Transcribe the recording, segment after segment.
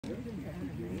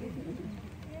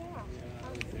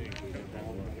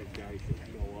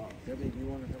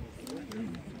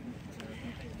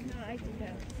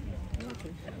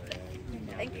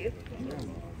Thank you.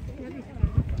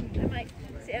 I might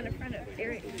stand in front of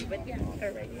Eric, but yeah,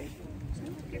 all right.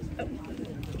 Oh.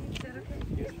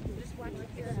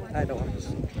 I don't want to.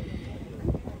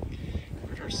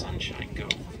 Where'd our sunshine go?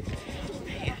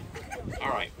 Man. All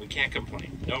right, we can't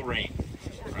complain. No rain,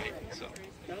 right? So.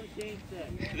 Don't jinx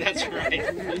it. That's right.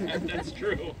 That's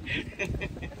true.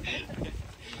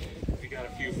 We got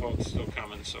a few folks still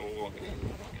coming, so we'll get.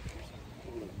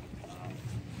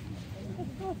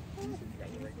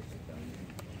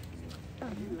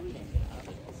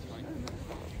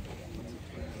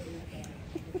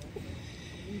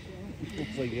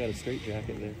 Looks like you got a straight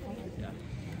jacket there. Yeah.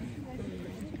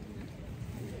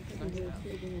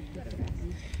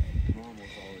 Mom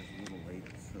was always a little late,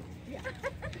 so.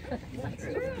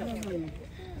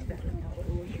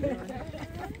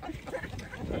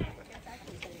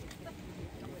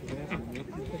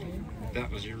 That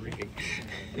was your reading.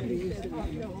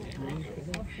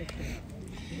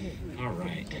 All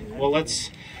right. Well,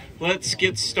 let's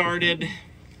get started.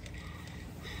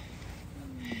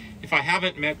 If I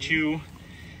haven't met you,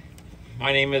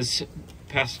 my name is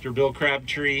Pastor Bill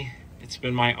Crabtree. It's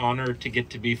been my honor to get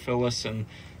to be Phyllis and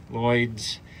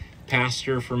Lloyd's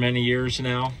pastor for many years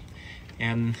now,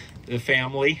 and the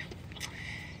family.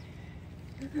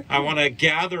 I want to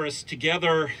gather us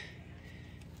together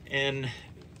in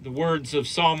the words of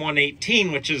Psalm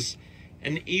 118, which is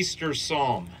an Easter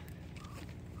psalm.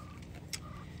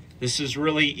 This is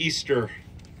really Easter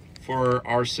for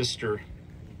our sister.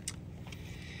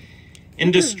 In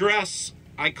distress,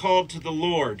 I called to the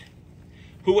Lord,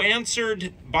 who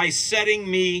answered by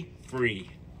setting me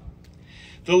free.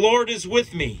 The Lord is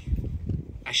with me.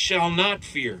 I shall not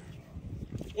fear.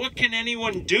 What can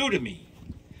anyone do to me?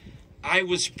 I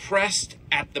was pressed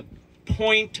at the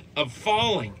point of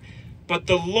falling, but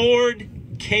the Lord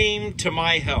came to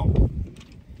my help.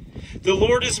 The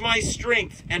Lord is my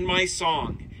strength and my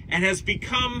song, and has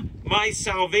become my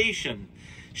salvation.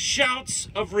 Shouts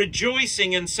of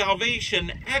rejoicing and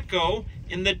salvation echo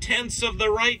in the tents of the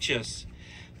righteous.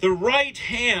 The right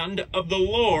hand of the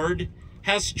Lord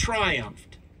has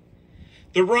triumphed.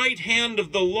 The right hand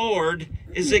of the Lord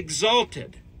is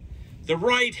exalted. The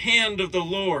right hand of the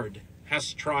Lord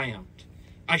has triumphed.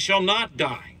 I shall not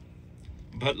die,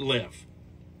 but live,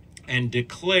 and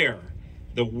declare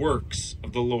the works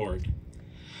of the Lord.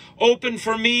 Open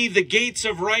for me the gates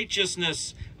of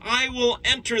righteousness. I will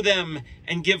enter them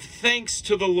and give thanks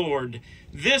to the Lord.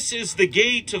 This is the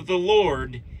gate of the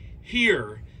Lord.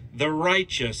 Here the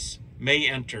righteous may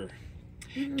enter.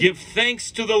 Give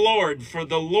thanks to the Lord, for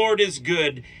the Lord is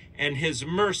good, and his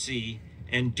mercy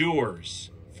endures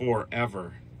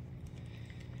forever.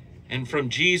 And from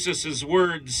Jesus'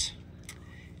 words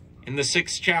in the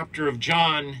 6th chapter of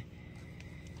John,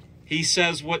 he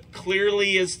says what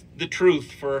clearly is the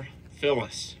truth for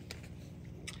Phyllis.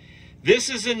 This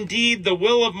is indeed the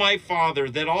will of my Father,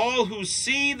 that all who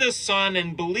see the Son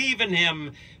and believe in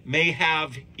him may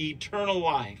have eternal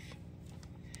life,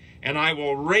 and I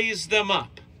will raise them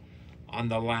up on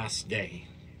the last day.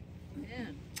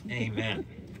 Amen. Amen.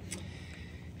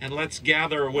 And let's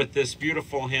gather with this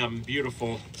beautiful hymn,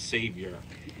 Beautiful Savior.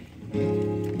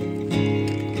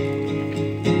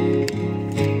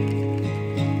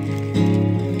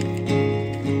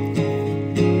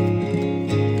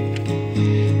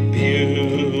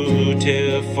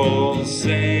 Beautiful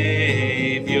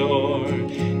Savior,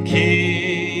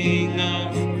 King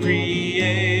of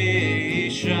creation,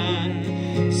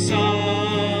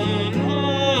 Son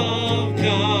of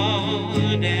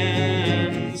God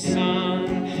and Son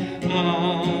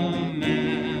of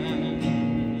man.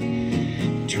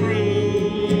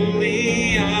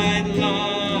 Truly I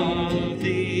love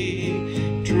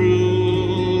thee,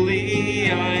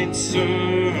 truly I'd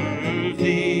serve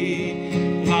thee.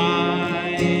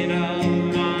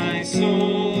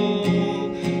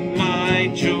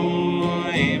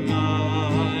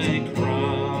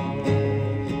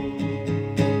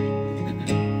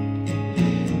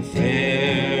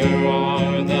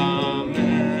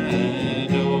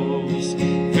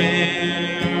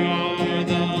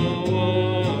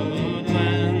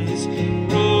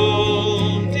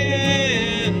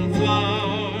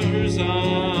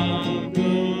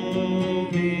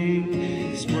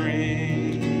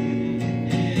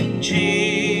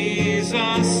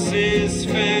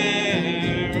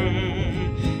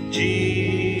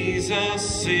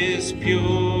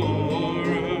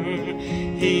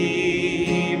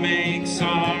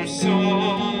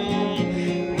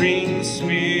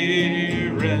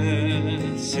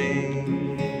 Sing.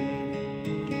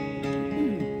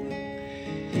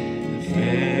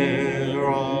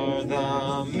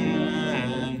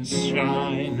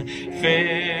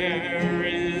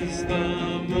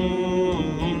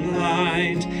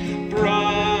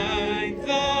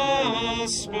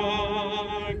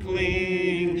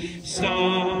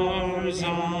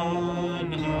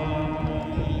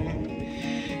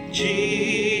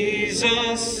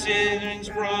 shines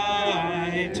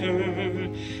brighter,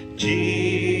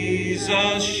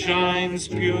 Jesus shines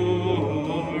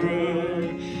purer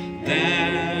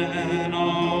than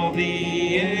all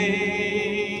the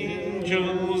angels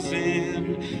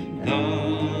in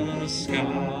the sky.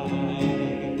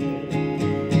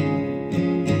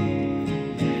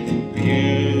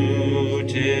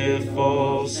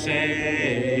 Beautiful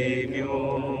Savior,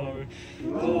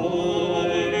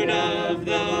 Lord of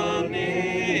the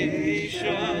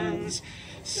nations,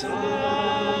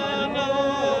 Son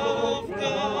of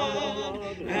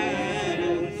God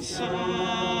and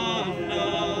Son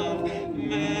of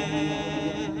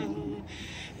Man,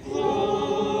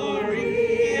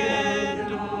 glory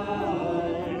and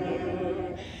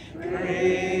honor,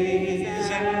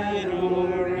 praise and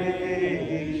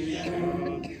adoration,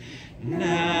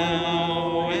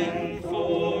 now and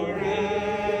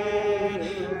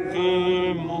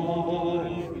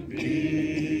forevermore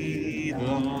be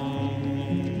thine.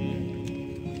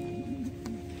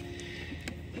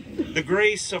 The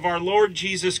grace of our Lord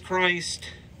Jesus Christ,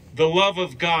 the love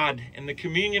of God, and the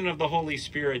communion of the Holy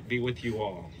Spirit be with you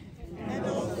all. And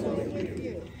also with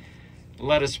you.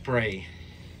 Let us pray.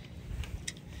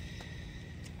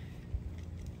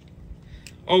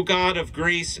 O God of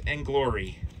grace and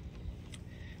glory,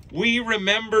 we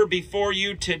remember before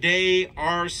you today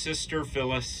our sister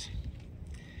Phyllis.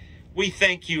 We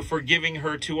thank you for giving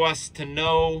her to us to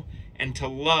know and to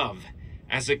love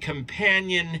as a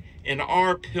companion in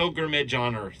our pilgrimage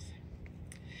on earth.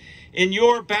 In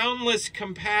your boundless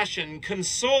compassion,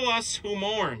 console us who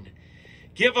mourn.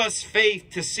 Give us faith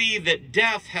to see that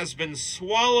death has been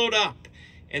swallowed up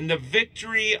in the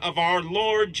victory of our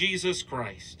Lord Jesus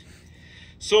Christ,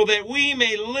 so that we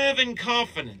may live in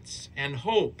confidence and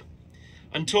hope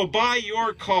until by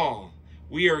your call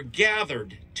we are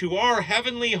gathered to our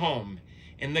heavenly home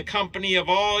in the company of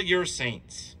all your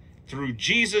saints, through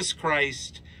Jesus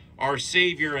Christ, our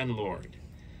Savior and Lord.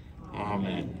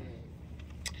 Amen.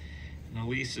 And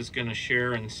Elise is going to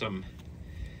share in some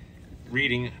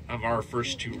reading of our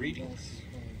first two readings.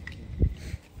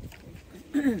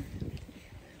 Nope.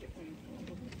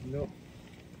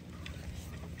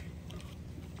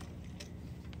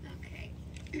 Okay.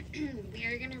 We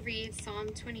are going to read Psalm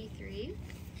 23.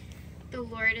 The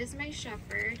Lord is my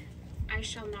shepherd, I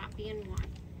shall not be in want.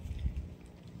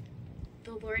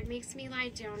 The Lord makes me lie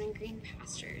down in green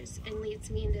pastures and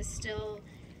leads me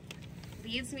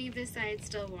beside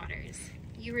still waters.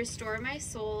 You restore my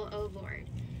soul, O Lord,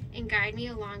 and guide me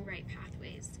along right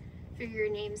pathways for your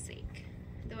name's sake.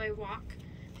 Though I walk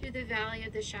through the valley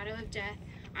of the shadow of death,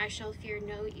 I shall fear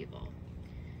no evil,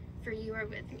 for you are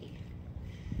with me.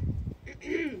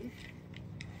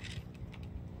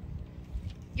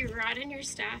 Your rod and your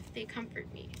staff, they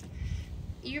comfort me.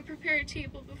 You prepare a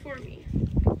table before me.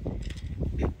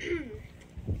 I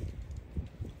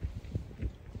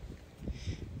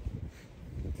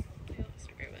lost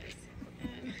where I was.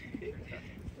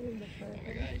 Oh my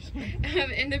gosh.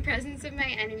 In the presence of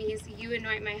my enemies, you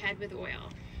anoint my head with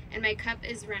oil, and my cup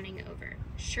is running over.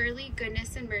 Surely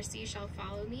goodness and mercy shall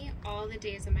follow me all the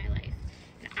days of my life,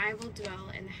 and I will dwell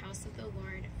in the house of the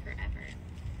Lord forever.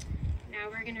 Now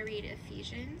we're going to read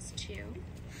Ephesians 2.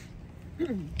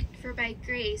 For by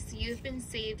grace you've been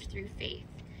saved through faith,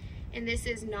 and this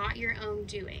is not your own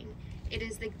doing. It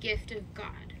is the gift of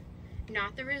God,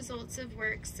 not the results of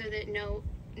works, so that no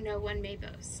one may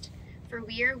boast. For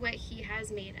we are what he has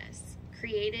made us,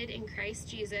 created in Christ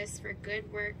Jesus for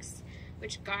good works,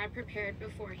 which God prepared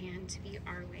beforehand to be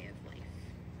our way of life.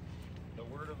 The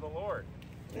word of the Lord.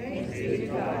 Thanks be to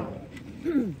God.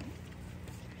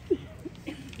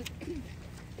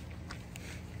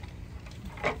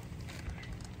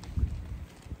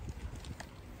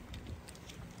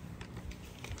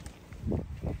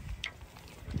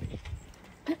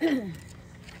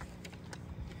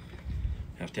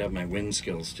 Have to have my wind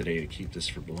skills today to keep this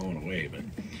from blowing away.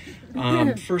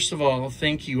 But first of all,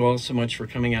 thank you all so much for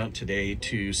coming out today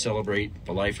to celebrate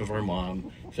the life of our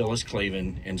mom, Phyllis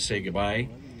Cleven, and say goodbye.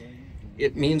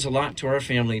 It means a lot to our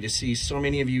family to see so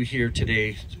many of you here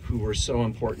today who were so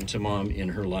important to Mom in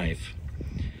her life.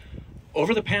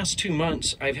 Over the past 2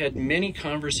 months, I've had many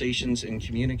conversations and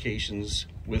communications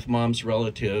with Mom's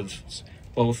relatives,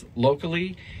 both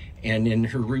locally and in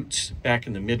her roots back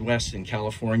in the Midwest in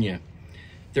California.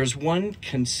 There's one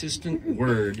consistent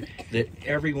word that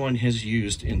everyone has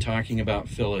used in talking about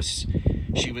Phyllis.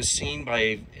 She was seen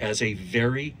as a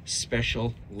very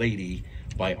special lady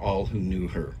by all who knew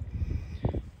her.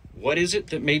 What is it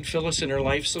that made Phyllis in her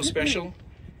life so special?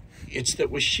 It's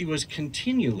that she was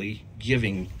continually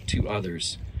giving to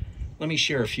others. Let me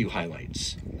share a few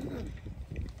highlights.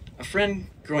 A friend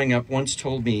growing up once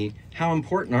told me how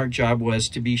important our job was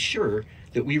to be sure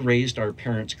that we raised our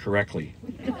parents correctly.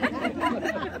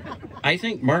 I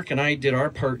think Mark and I did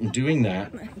our part in doing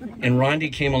that, and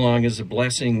Rondi came along as a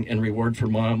blessing and reward for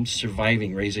Mom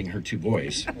surviving raising her 2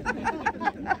 boys.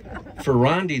 For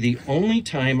Rondi, the only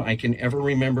time I can ever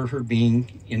remember her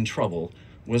being in trouble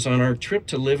was on our trip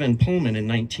to live in Pullman in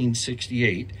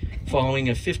 1968, following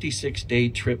a 56-day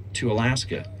trip to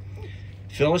Alaska.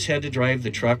 Phyllis had to drive the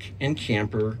truck and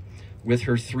camper with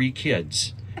her 3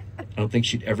 kids. I don't think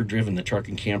she'd ever driven the truck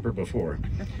and camper before.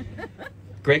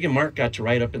 Greg and Mark got to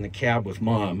ride up in the cab with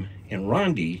Mom, and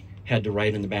Rondi had to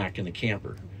ride in the back in the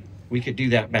camper. We could do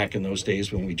that back in those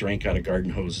days when we drank out of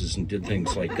garden hoses and did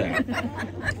things like that.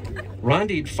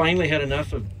 Rondi finally had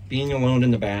enough of being alone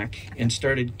in the back and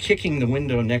started kicking the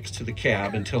window next to the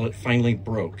cab until it finally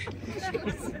broke.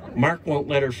 Mark won't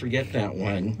let her forget that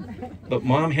one, but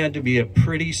Mom had to be a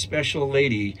pretty special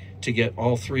lady to get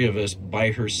all 3 of us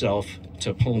by herself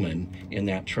to Pullman in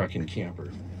that truck and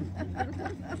camper.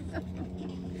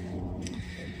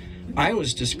 I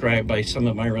was described by some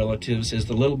of my relatives as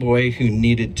the little boy who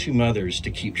needed 2 mothers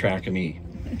to keep track of me.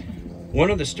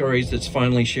 One of the stories that's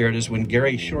fondly shared is when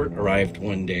Gary Short arrived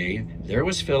one day, there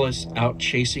was Phyllis out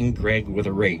chasing Greg with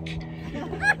a rake.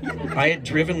 I had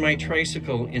driven my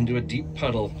tricycle into a deep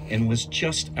puddle and was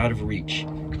just out of reach,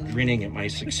 grinning at my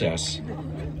success.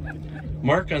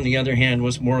 Mark, on the other hand,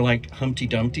 was more like Humpty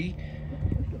Dumpty,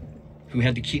 who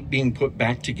had to keep being put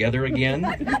back together again.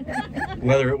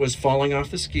 Whether it was falling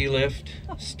off the ski lift,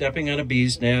 stepping on a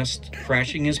bee's nest,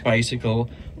 crashing his bicycle,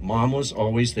 Mom was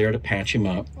always there to patch him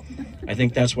up. I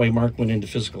think that's why Mark went into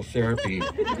physical therapy.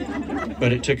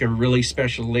 But it took a really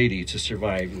special lady to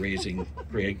survive raising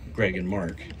Greg and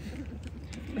Mark.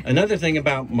 Another thing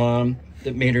about Mom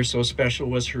that made her so special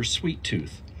was her sweet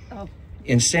tooth.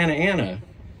 In Santa Ana,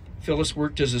 Phyllis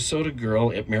worked as a soda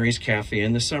girl at Mary's Cafe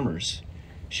in the summers.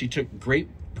 She took great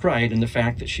pride in the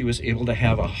fact that she was able to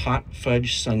have a hot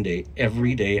fudge sundae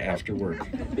every day after work.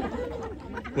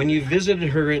 When you visited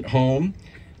her at home,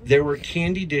 there were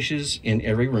candy dishes in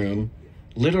every room,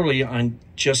 literally on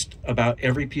just about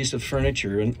every piece of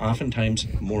furniture, and oftentimes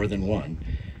more than one.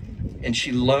 And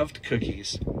she loved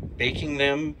cookies, baking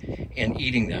them and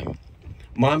eating them.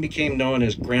 Mom became known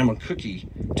as Grandma Cookie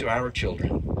to our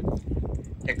children.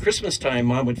 At Christmas time,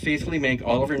 Mom would faithfully make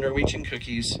all of her Norwegian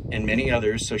cookies and many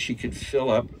others so she could fill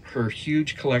up her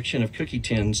huge collection of cookie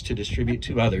tins to distribute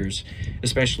to others,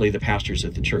 especially the pastors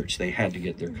at the church. They had to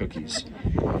get their cookies.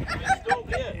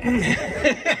 Every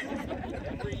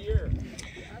year.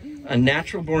 A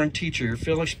natural-born teacher,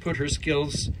 Phyllis put her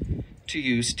skills to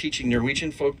use teaching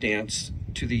Norwegian folk dance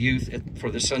to the youth for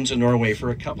the Sons of Norway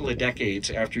for a couple of decades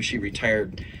after she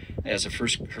retired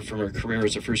from her career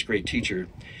as a first-grade teacher.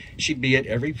 She'd be at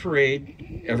every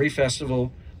parade, every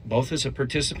festival, both as a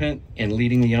participant and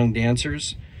leading the young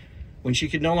dancers. When she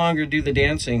could no longer do the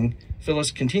dancing,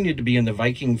 Phyllis continued to be in the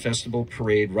Viking Festival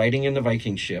parade, riding in the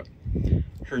Viking ship.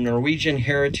 Her Norwegian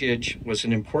heritage was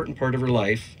an important part of her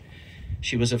life.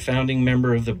 She was a founding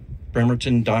member of the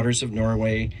Bremerton Daughters of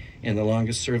Norway and the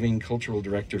longest-serving cultural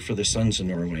director for the Sons of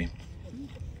Norway.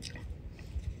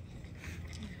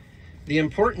 The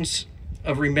importance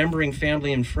of remembering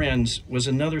family and friends was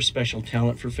another special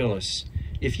talent for Phyllis.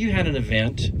 If you had an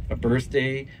event, a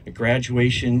birthday, a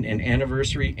graduation, an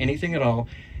anniversary, anything at all,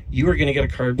 you were going to get a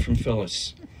card from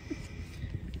Phyllis.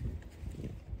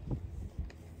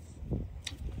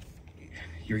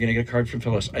 You're going to get a card from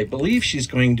Phyllis. I believe she's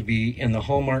going to be in the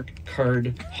Hallmark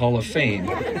Card Hall of Fame,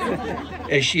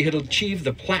 as she had achieved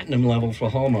the platinum level for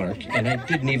Hallmark, and I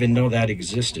didn't even know that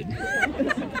existed.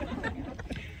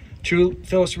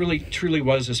 Phyllis really, truly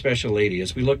was a special lady.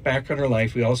 As we look back on her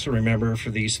life, we also remember her for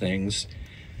these things.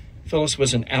 Phyllis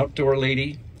was an outdoor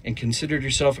lady and considered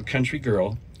herself a country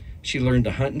girl. She learned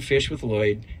to hunt and fish with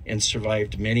Lloyd and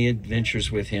survived many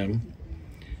adventures with him.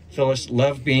 Phyllis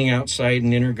loved being outside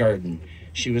and in her garden.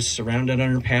 She was surrounded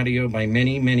on her patio by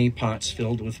many, many pots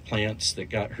filled with plants that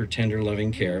got her tender,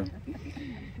 loving care.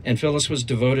 And Phyllis was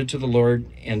devoted to the Lord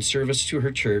and service to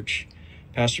her church.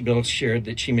 Pastor Bill shared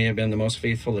that she may have been the most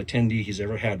faithful attendee he's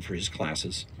ever had for his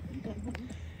classes.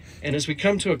 And as we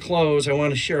come to a close, I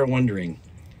want to share a wondering.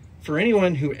 For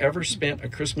anyone who ever spent a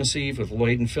Christmas Eve with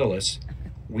Lloyd and Phyllis,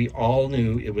 we all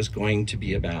knew it was going to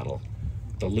be a battle.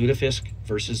 The lutefisk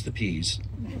versus the peas.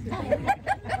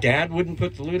 Dad wouldn't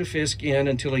put the lutefisk in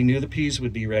until he knew the peas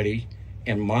would be ready,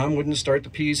 and Mom wouldn't start the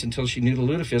peas until she knew the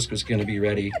lutefisk was going to be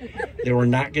ready. There were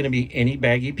not going to be any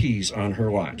baggy peas on her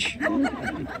watch.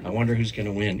 I wonder who's going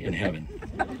to win in heaven.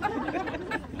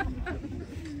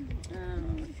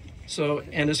 So,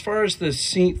 and as far as the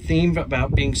theme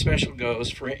about being special goes,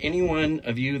 for any one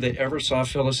of you that ever saw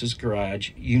Phyllis's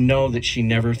garage, you know that she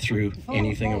never threw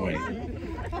anything away.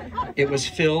 It was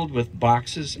filled with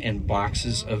boxes and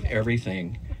boxes of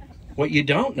everything. What you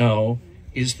don't know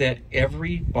is that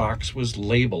every box was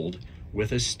labeled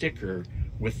with a sticker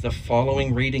with the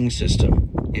following rating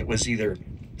system. It was either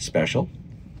special,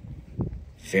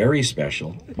 very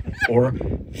special, or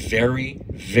very,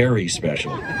 very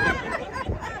special.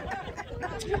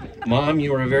 Mom,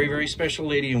 you are a very, very special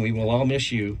lady, and we will all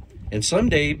miss you. And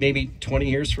someday, maybe 20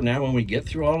 years from now, when we get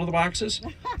through all of the boxes,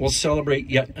 we'll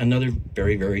celebrate yet another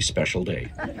very, very special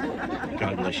day.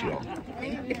 God bless you all. That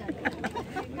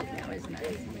was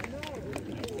nice.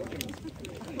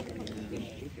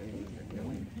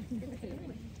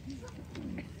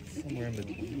 Somewhere in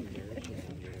between there.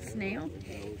 Snail?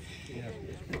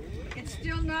 It's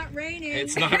still not raining.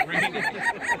 It's not raining.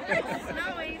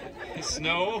 Snowing.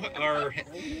 Snow or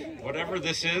whatever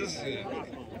this is.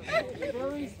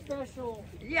 Very special.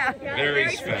 Yeah.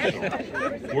 Very special.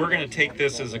 We're going to take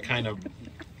this as a kind of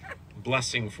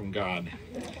blessing from God.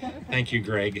 Thank you,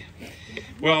 Greg.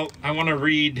 Well, I want to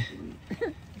read,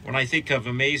 when I think of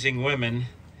amazing women,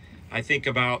 I think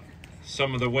about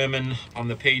some of the women on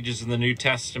the pages in the New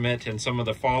Testament and some of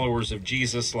the followers of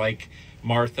Jesus like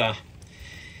Martha.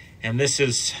 And this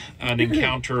is an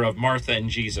encounter of Martha and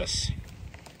Jesus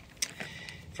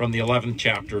from the 11th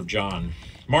chapter of John.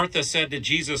 Martha said to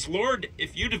Jesus, "Lord,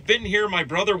 if you'd have been here, my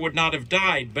brother would not have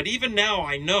died. But even now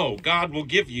I know God will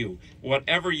give you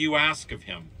whatever you ask of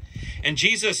him." And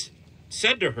Jesus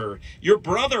said to her, "Your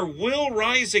brother will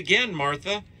rise again,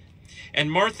 Martha."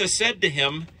 And Martha said to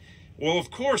him, "Well, of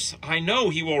course, I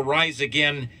know he will rise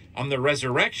again on the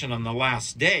resurrection on the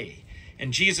last day."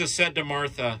 And Jesus said to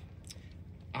Martha,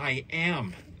 "I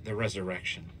am the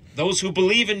resurrection. Those who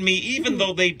believe in me, even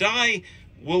though they die,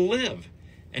 will live.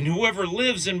 And whoever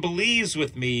lives and believes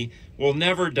with me will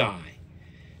never die.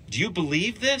 Do you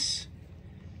believe this?"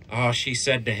 "Oh," she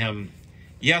said to him,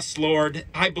 "Yes, Lord,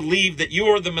 I believe that you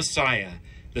are the Messiah,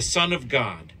 the Son of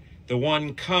God, the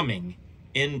one coming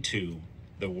into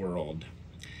the world."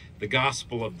 The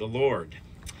gospel of the Lord.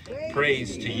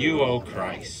 Praise to you, O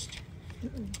Christ.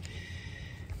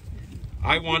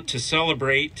 I want to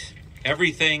celebrate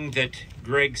everything that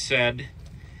Greg said,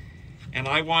 and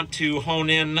I want to hone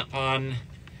in on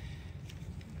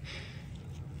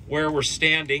where we're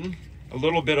standing, a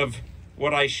little bit of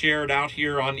what I shared out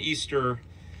here on Easter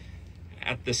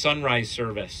at the sunrise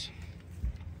service.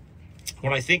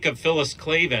 When I think of Phyllis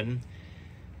Cleven,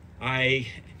 I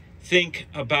think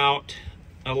about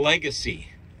a legacy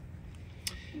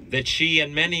that she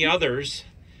and many others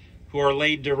who are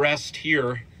laid to rest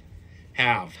here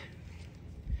have.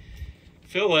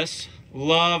 Phyllis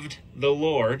loved the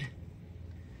Lord.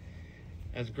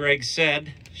 As Greg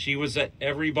said, she was at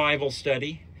every Bible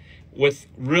study with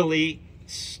really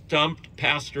stumped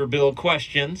Pastor Bill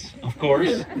questions, of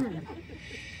course.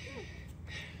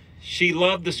 She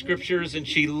loved the scriptures and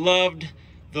she loved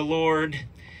the Lord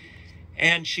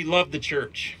and she loved the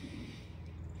church.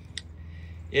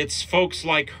 It's folks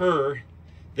like her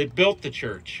that built the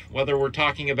church, whether we're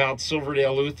talking about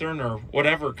Silverdale Lutheran or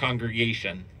whatever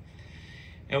congregation.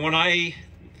 And when I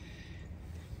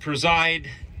preside,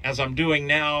 as I'm doing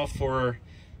now, for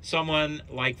someone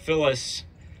like Phyllis,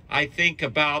 I think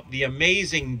about the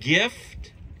amazing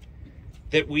gift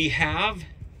that we have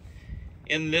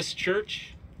in this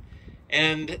church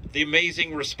and the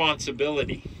amazing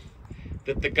responsibility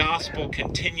that the gospel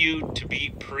continued to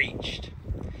be preached.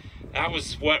 That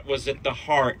was what was at the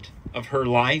heart of her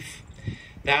life.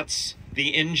 That's the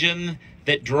engine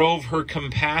that drove her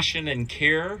compassion and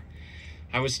care.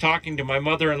 I was talking to my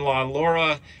mother-in-law,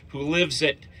 Laura, who lives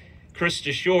at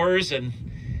Christa Shores,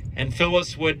 and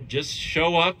Phyllis would just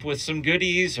show up with some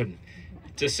goodies and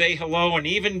to say hello, and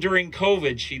even during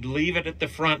COVID, she'd leave it at the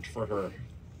front for her.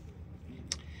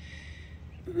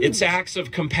 It's acts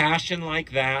of compassion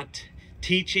like that,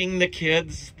 teaching the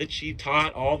kids that she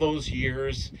taught all those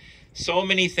years. So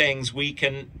many things we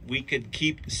could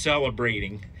keep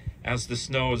celebrating as the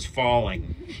snow is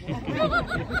falling.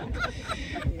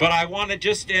 But I want to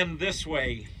just end this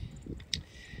way.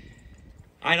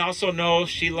 I also know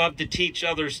she loved to teach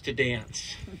others to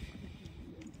dance.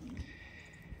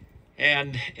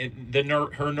 And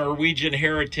her Norwegian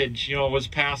heritage, was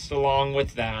passed along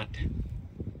with that.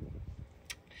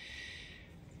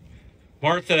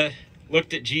 Martha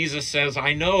looked at Jesus, says,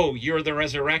 "I know you're the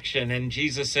resurrection." And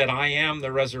Jesus said, "I am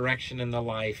the resurrection and the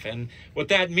life." And what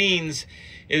that means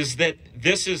is that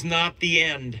this is not the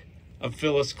end of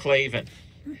Phyllis Cleven.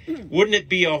 Wouldn't it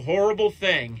be a horrible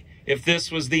thing if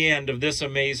this was the end of this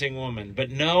amazing woman.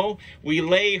 But no, we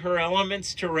lay her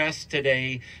elements to rest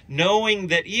today, knowing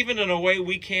that even in a way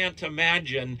we can't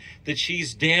imagine, that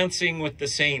she's dancing with the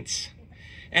saints.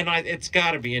 And it's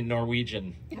got to be in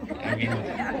Norwegian. I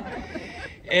mean,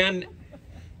 and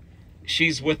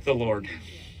she's with the Lord.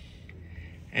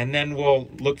 And then we'll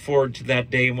look forward to that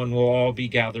day when we'll all be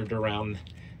gathered around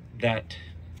that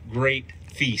great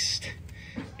feast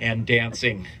and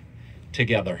dancing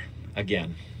together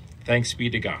again. Thanks be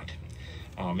to God.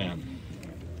 Amen.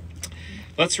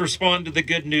 Let's respond to the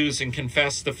good news and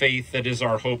confess the faith that is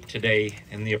our hope today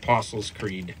in the Apostles'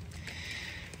 Creed.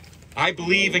 I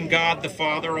believe in God the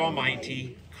Father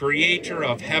Almighty, creator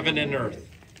of heaven and earth.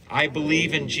 I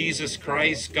believe in Jesus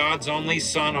Christ, God's only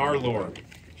Son, our Lord.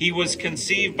 He was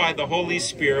conceived by the Holy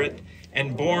Spirit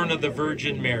and born of the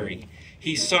Virgin Mary.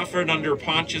 He suffered under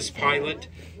Pontius Pilate,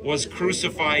 was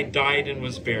crucified, died, and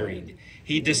was buried.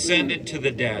 He descended to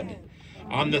the dead.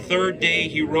 On the third day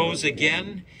he rose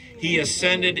again. He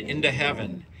ascended into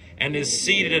heaven and is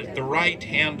seated at the right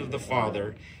hand of the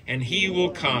Father, and he will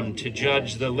come to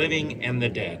judge the living and the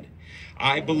dead.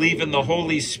 I believe in the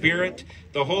Holy Spirit,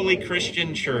 the holy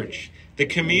Christian church, the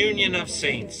communion of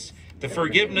saints, the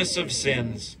forgiveness of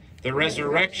sins, the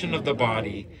resurrection of the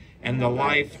body, and the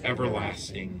life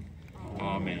everlasting.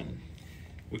 Amen.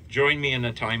 Join me in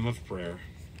a time of prayer.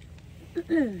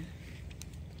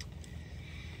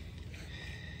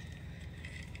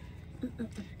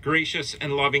 Gracious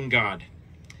and loving God,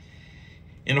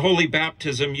 in holy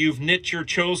baptism, you've knit your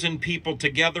chosen people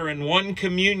together in one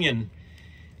communion,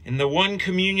 in the one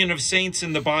communion of saints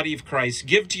in the body of Christ.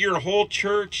 Give to your whole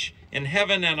church in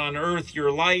heaven and on earth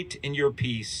your light and your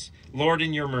peace. Lord,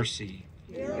 in your mercy.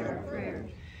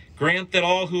 Grant that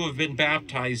all who have been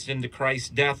baptized into Christ's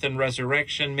death and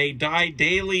resurrection may die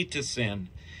daily to sin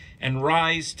and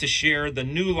rise to share the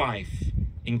new life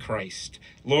in Christ.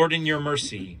 Lord, in your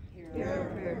mercy.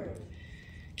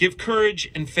 Give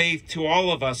courage and faith to all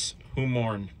of us who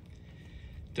mourn,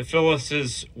 to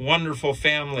Phyllis's wonderful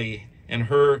family and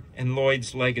her and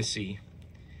Lloyd's legacy,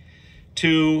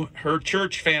 to her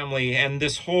church family and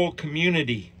this whole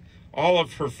community, all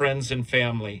of her friends and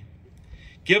family.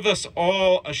 Give us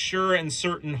all a sure and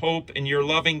certain hope in your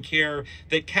loving care,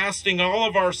 that casting all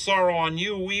of our sorrow on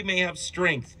you, we may have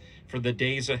strength for the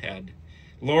days ahead.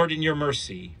 Lord, in your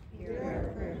mercy.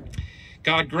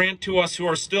 God, grant to us who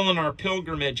are still in our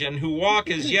pilgrimage and who walk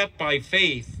as yet by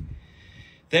faith,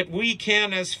 that we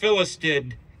can, as Phyllis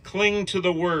did, cling to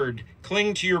the word,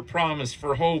 cling to your promise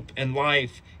for hope and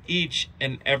life each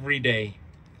and every day.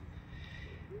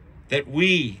 That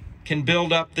we can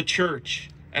build up the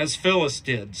church as Phyllis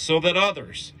did, so that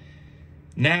others,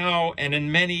 now and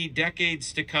in many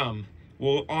decades to come,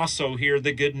 will also hear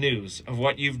the good news of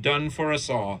what you've done for us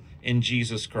all in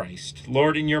Jesus Christ.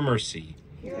 Lord, in your mercy.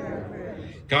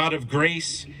 God of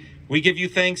grace, we give you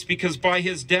thanks because by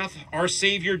his death, our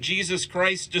Savior Jesus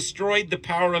Christ destroyed the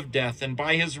power of death, and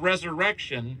by his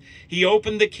resurrection, he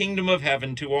opened the kingdom of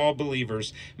heaven to all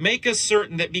believers. Make us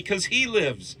certain that because he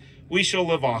lives, we shall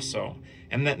live also,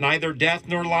 and that neither death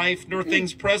nor life, nor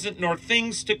things present, nor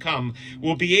things to come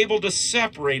will be able to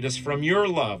separate us from your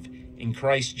love in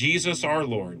Christ Jesus our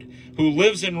Lord, who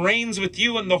lives and reigns with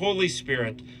you in the Holy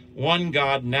Spirit, one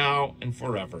God, now and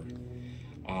forever.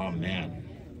 Amen.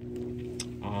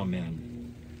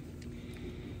 Amen.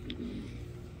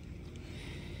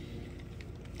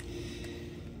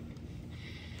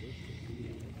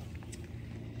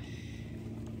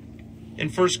 In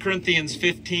 1 Corinthians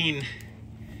 15,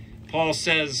 Paul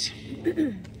says,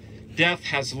 death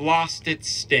has lost its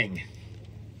sting.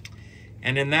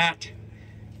 And in that,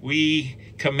 we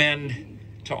commend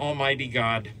to Almighty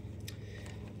God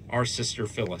our sister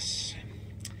Phyllis.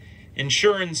 In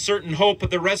sure and certain hope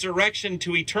of the resurrection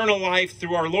to eternal life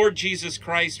through our Lord Jesus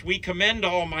Christ, we commend to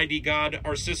Almighty God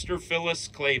our sister Phyllis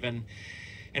Cleven,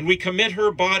 and we commit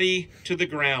her body to the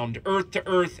ground, earth to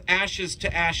earth, ashes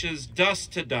to ashes,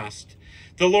 dust to dust.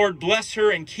 The Lord bless her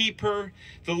and keep her.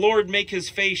 The Lord make his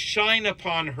face shine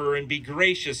upon her and be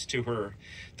gracious to her.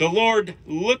 The Lord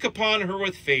look upon her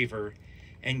with favor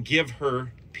and give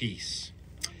her peace.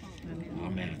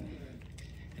 Amen.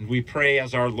 And we pray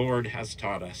as our Lord has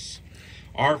taught us.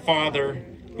 Our Father,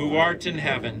 who art in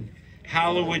heaven,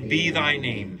 hallowed be thy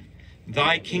name.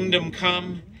 Thy kingdom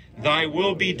come, thy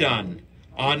will be done,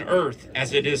 on earth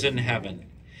as it is in heaven.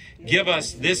 Give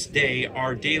us this day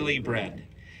our daily bread,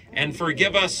 and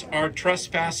forgive us our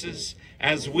trespasses,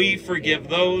 as we forgive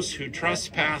those who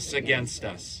trespass against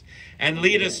us. And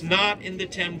lead us not into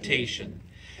temptation,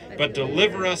 but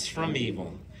deliver us from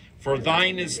evil. For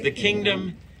thine is the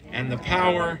kingdom, and the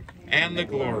power, and the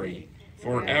glory,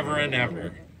 forever and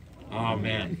ever.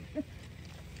 Amen.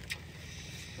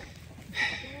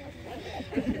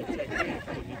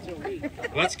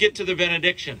 Let's get to the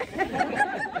benediction.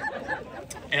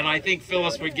 And I think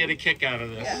Phyllis would get a kick out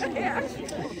of this.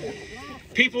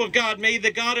 People of God, may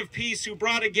the God of peace, who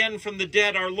brought again from the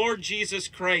dead our Lord Jesus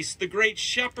Christ, the great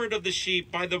shepherd of the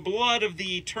sheep, by the blood of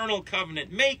the eternal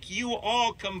covenant, make you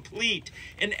all complete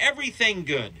in everything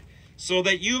good, so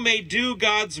that you may do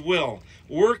God's will,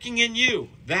 working in you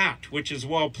that which is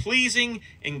well-pleasing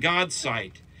in God's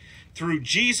sight. Through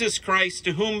Jesus Christ,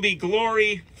 to whom be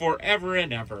glory forever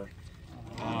and ever.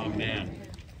 Amen.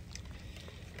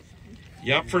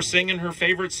 You up for singing her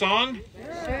favorite song?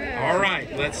 Sure. All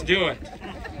right, let's do it.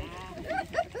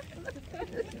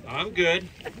 I'm good.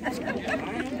 It's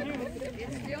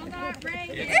still not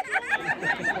raining.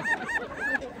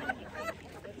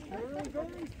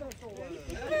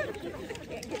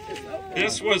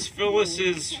 This was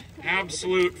Phyllis's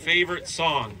absolute favorite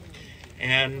song,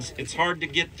 and it's hard to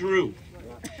get through,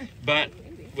 but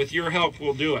with your help,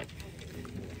 we'll do it.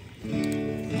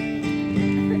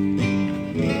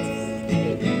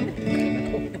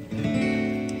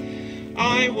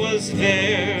 I was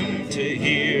there to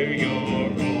hear your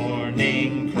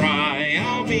warning cry.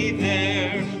 I'll be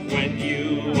there when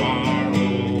you are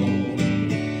old.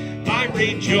 I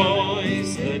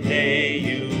rejoice the day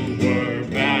you were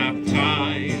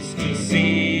baptized to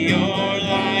see your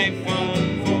life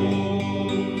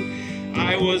unfold.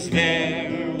 I was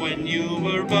there when you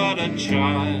were but a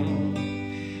child,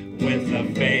 with a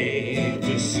faith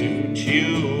to suit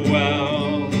you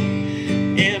well.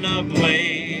 In a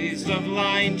blaze of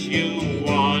light you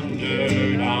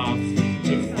wandered off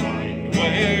to find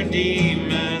where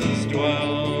demons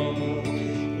dwell.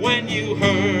 When you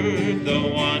heard the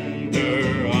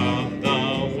wonder of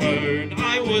the word,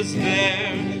 I was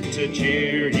there to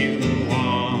cheer you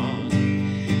on.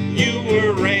 You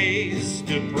were raised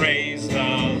to praise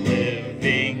the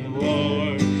living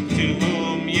Lord, to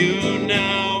whom you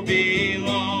now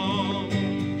belong.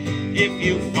 If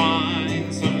you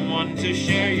find someone to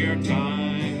share your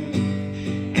time,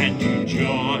 and you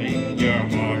join your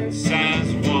hearts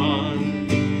as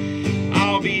one,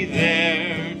 I'll be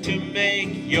there to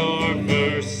make your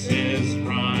verses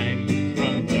rhyme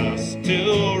from dusk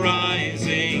till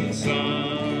rising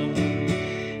sun.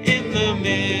 In the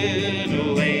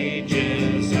Middle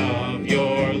Ages of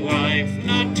your life,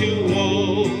 not too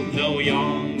old, no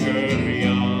younger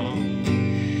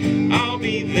young, I'll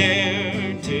be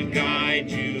there to guide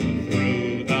you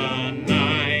through the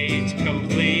night,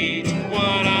 complete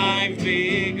what I've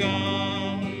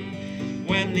begun.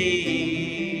 When the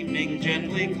evening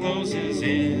gently closes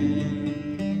in,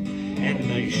 and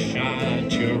they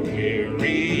shut your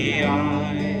weary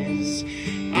eyes,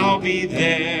 I'll be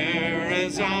there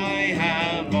as I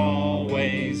have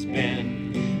always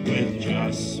been, with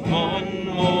just one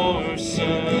more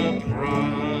surprise.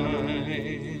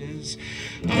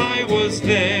 I was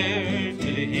there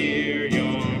to hear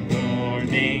your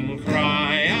warning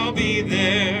cry. I'll be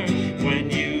there when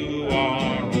you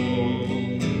are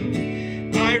old.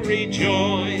 I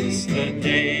rejoice the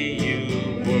day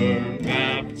you were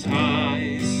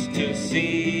baptized to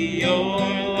see your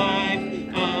life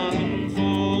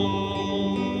unfold.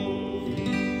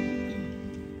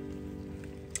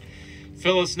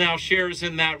 Phyllis now shares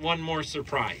in that one more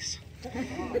surprise.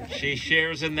 She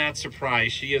shares in that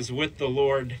surprise. She is with the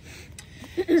Lord.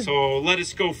 So let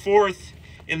us go forth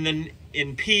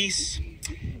in peace,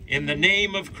 in the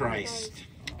name of Christ.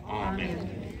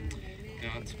 Amen.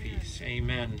 God's peace.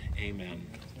 Amen. Amen.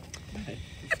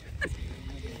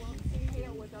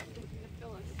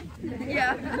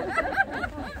 Yeah.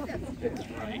 That's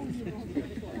right.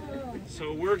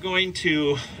 So we're going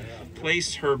to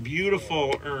place her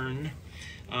beautiful urn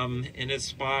in its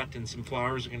spot, and some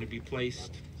flowers are going to be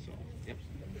placed. So, yep.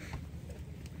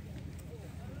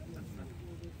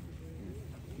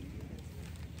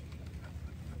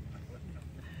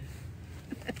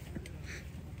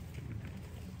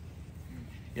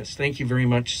 Yes, thank you very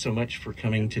much so much for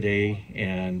coming today,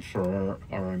 and for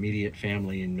our immediate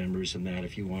family and members and that.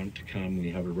 If you want to come,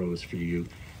 we have a rose for you,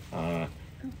 and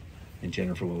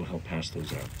Jennifer will help pass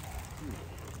those out.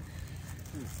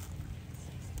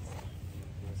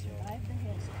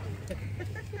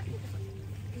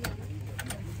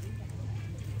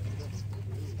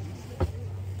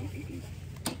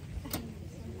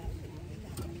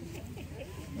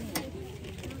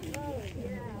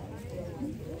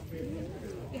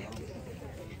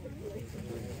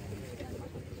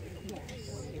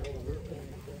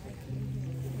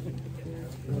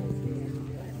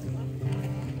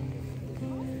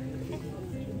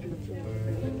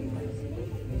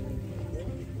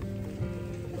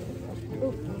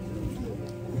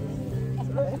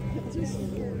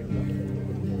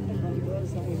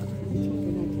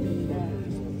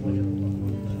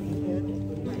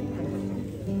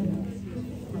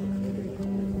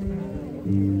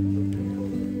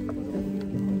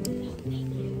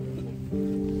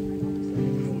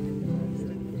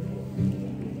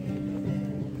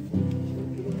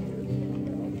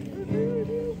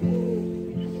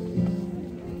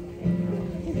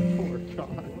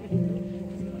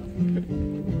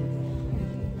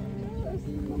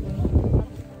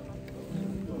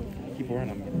 Keep wearing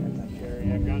them.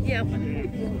 Yep.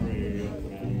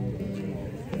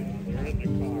 They're in the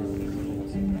car.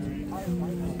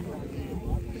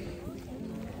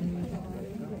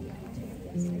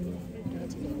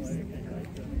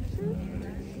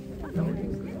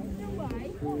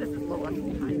 This is low on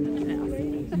behind the house.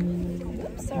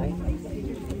 Oops, sorry.